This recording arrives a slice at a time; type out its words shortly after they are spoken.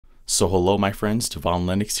So hello my friends, Devon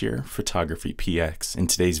Lennox here, Photography PX. In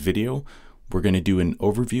today's video, we're going to do an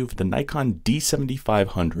overview of the Nikon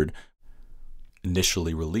D7500.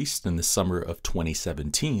 Initially released in the summer of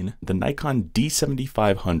 2017, the Nikon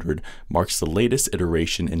D7500 marks the latest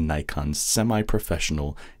iteration in Nikon's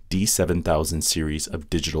semi-professional D7000 series of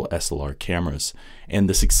digital SLR cameras, and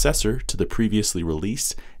the successor to the previously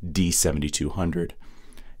released D7200.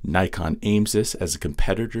 Nikon aims this as a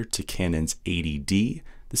competitor to Canon's 80D,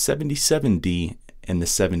 the 77D, and the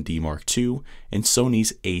 7D Mark II, and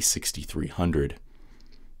Sony's A6300.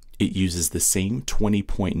 It uses the same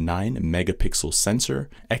 20.9 megapixel sensor,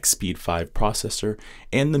 X-Speed 5 processor,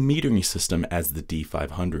 and the metering system as the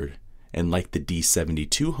D500. And like the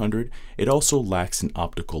D7200, it also lacks an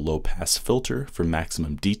optical low-pass filter for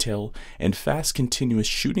maximum detail and fast continuous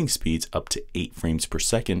shooting speeds up to 8 frames per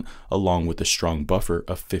second, along with a strong buffer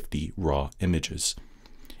of 50 raw images.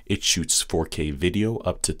 It shoots 4K video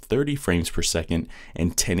up to 30 frames per second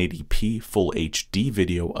and 1080p Full HD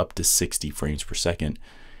video up to 60 frames per second.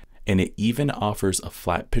 And it even offers a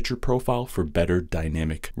flat picture profile for better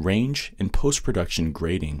dynamic range and post-production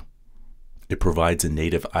grading. It provides a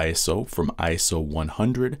native ISO from ISO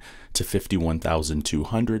 100 to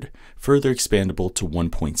 51200, further expandable to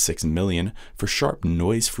 1.6 million for sharp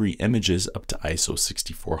noise-free images up to ISO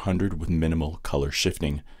 6400 with minimal color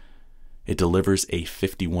shifting. It delivers a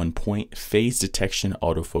 51-point phase detection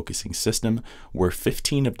autofocusing system where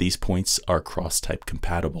 15 of these points are cross-type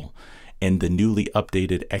compatible. And the newly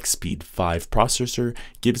updated X-Speed 5 processor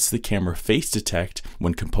gives the camera face detect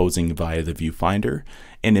when composing via the viewfinder,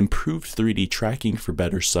 and improved 3D tracking for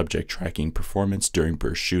better subject tracking performance during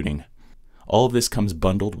burst shooting. All of this comes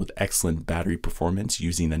bundled with excellent battery performance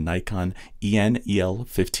using the Nikon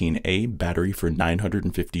EN-EL15A battery for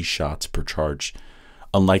 950 shots per charge.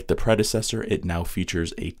 Unlike the predecessor, it now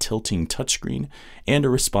features a tilting touchscreen and a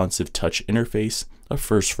responsive touch interface, a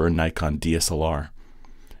first for a Nikon DSLR.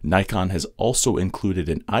 Nikon has also included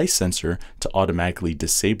an eye sensor to automatically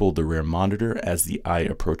disable the rear monitor as the eye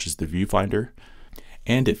approaches the viewfinder,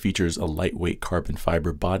 and it features a lightweight carbon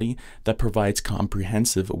fiber body that provides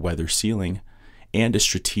comprehensive weather sealing, and a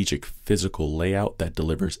strategic physical layout that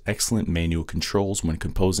delivers excellent manual controls when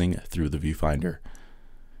composing through the viewfinder.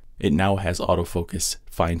 It now has autofocus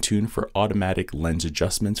fine-tune for automatic lens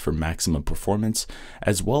adjustments for maximum performance,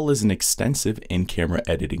 as well as an extensive in-camera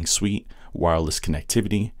editing suite, wireless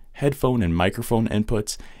connectivity, headphone and microphone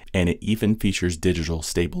inputs, and it even features digital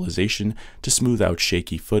stabilization to smooth out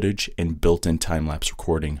shaky footage and built-in time-lapse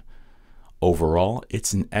recording. Overall,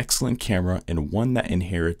 it's an excellent camera and one that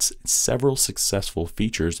inherits several successful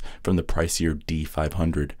features from the pricier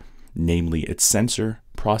D500, namely its sensor,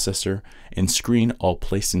 processor, and screen all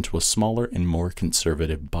placed into a smaller and more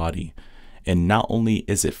conservative body. And not only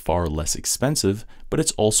is it far less expensive, but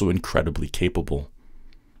it's also incredibly capable.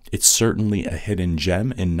 It's certainly a hidden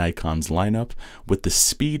gem in Nikon's lineup, with the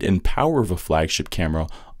speed and power of a flagship camera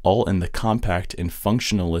all in the compact and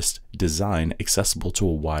functionalist design accessible to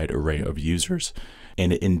a wide array of users.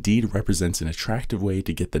 And it indeed represents an attractive way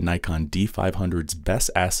to get the Nikon D500's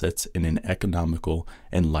best assets in an economical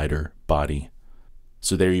and lighter body.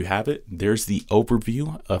 So there you have it. There's the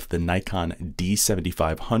overview of the Nikon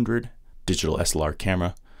D7500 digital SLR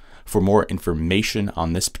camera. For more information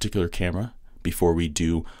on this particular camera, before we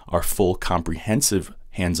do our full comprehensive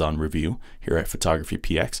hands-on review here at Photography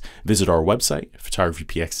PX, visit our website,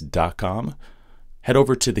 photographypx.com. Head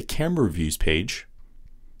over to the camera reviews page,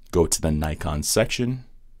 go to the Nikon section,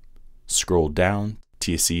 scroll down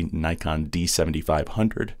till you see Nikon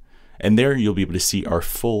D7500, and there you'll be able to see our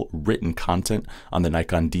full written content on the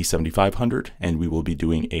Nikon D7500, and we will be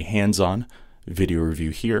doing a hands-on video review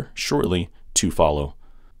here shortly to follow.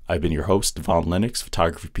 I've been your host, Devon Lennox,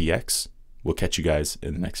 Photography PX. We'll catch you guys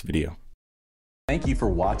in the next video. Thank you for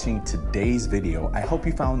watching today's video. I hope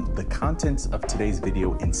you found the contents of today's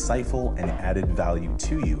video insightful and added value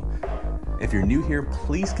to you. If you're new here,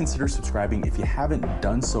 please consider subscribing if you haven't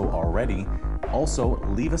done so already. Also,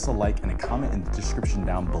 leave us a like and a comment in the description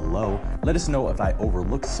down below. Let us know if I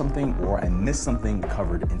overlooked something or I missed something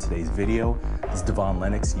covered in today's video. This is Devon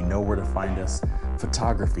Lennox. You know where to find us.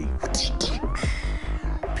 Photography.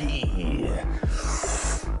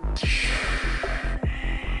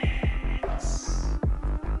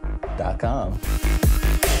 .com.